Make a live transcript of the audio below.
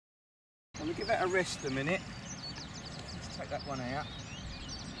I'm going to give that a rest a minute. Let's take that one out.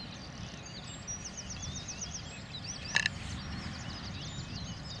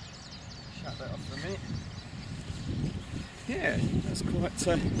 Shut that off for a minute. Yeah, that's quite...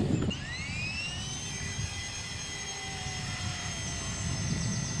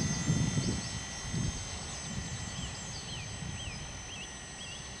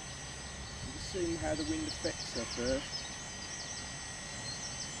 See how the wind affects her first.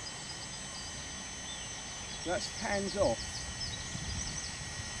 That's hands off.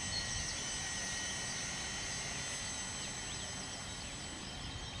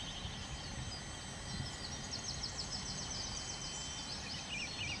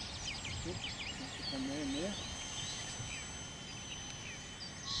 Come there and there.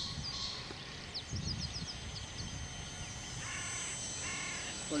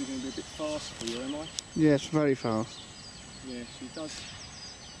 Probably going to be a bit fast for you, am I? Yes, very fast. Yeah, she does.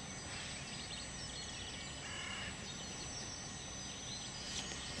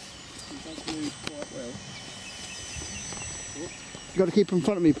 She does move quite well. Oh. You've got to keep in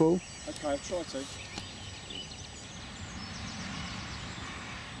front of me, Paul. Okay, I'll try to. I'll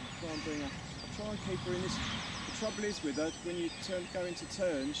try and bring her. I'll try and keep her in this. The trouble is with her, when you go into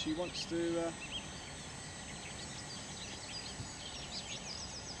turn, she wants to.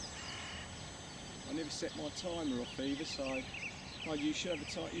 I never set my timer off either, so oh, you should have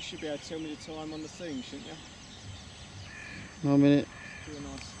a time. You should be able to tell me the time on the thing, shouldn't you? 1 minute. Do a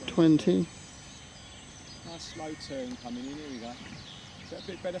nice 20. Nice slow turn coming in. Here we go. Is that a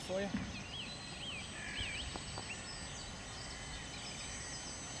bit better for you?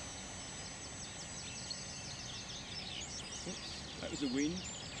 Oops, that was a wind.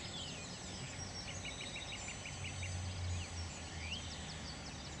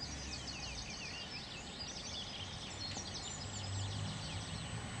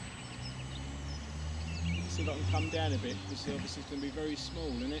 See if I can come down a bit, because obviously it's going to be very small,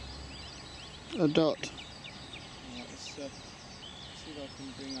 isn't it? A dot. Right, let's see if I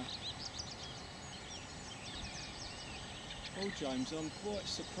can bring her. Oh James, I'm quite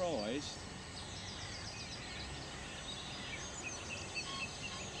surprised.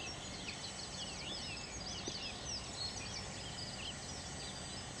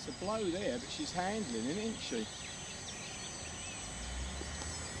 It's a blow there, but she's handling it, isn't she?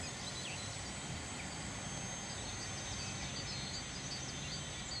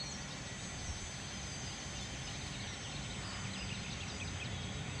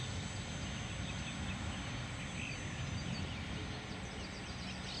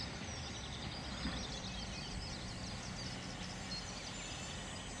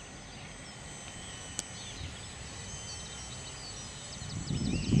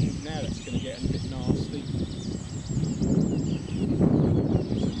 Now that's going to get a bit nasty.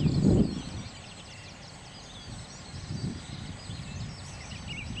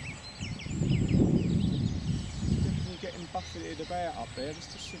 Definitely getting buffeted about up there,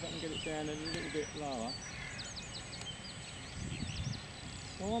 just to see if I can get it down a little bit lower.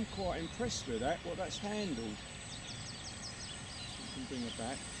 Well, I'm quite impressed with that, what that's handled. So we can bring it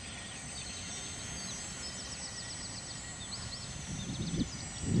back.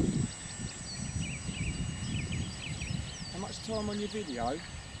 Time on your video?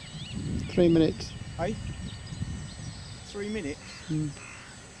 3 minutes. Hey? 3 minutes? Mm.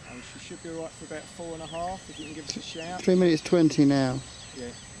 Oh, she should be alright for about 4.5 if you can give us a shout. 3 minutes 20 now.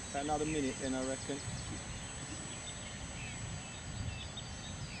 Yeah, about another minute then I reckon.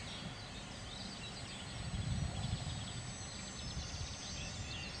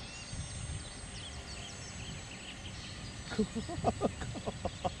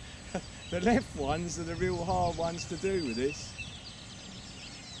 The left ones are the real hard ones to do with this.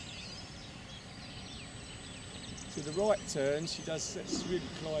 So the right turn, she does, that's really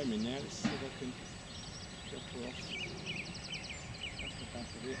climbing now. Let's see if I can drop her off. That's the back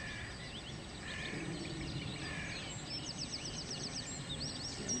of it.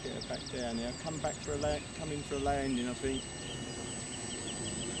 See if I can get her back down now. Come back for a come in for a landing, I think.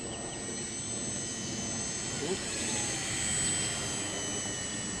 Oops.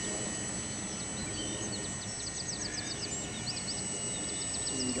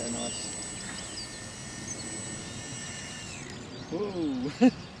 There we go, nice. Whoa!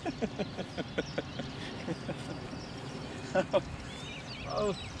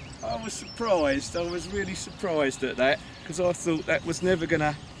 Oh, I was surprised. I was really surprised at that, because I thought that was never going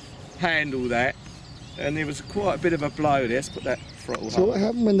to handle that, and there was quite a bit of a blow there. Let's put that throttle up. So what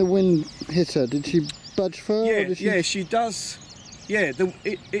happened when the wind hit her? Did she budge further? Yeah, or did she... yeah, she does. Yeah,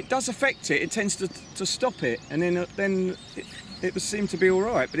 it does affect it. It tends to stop it, and then it would seem to be all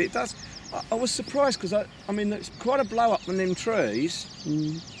right. But it does. I was surprised because I mean, it's quite a blow up on them trees,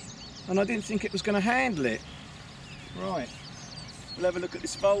 and I didn't think it was going to handle it. Right, we'll have a look at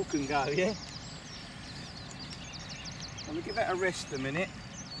this Vulcan go, yeah? I'm going to give that a rest a minute.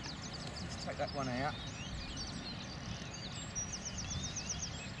 Let's take that one out.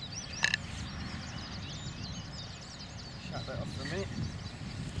 Shut that off for a minute.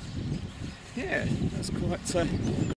 Yeah, that's quite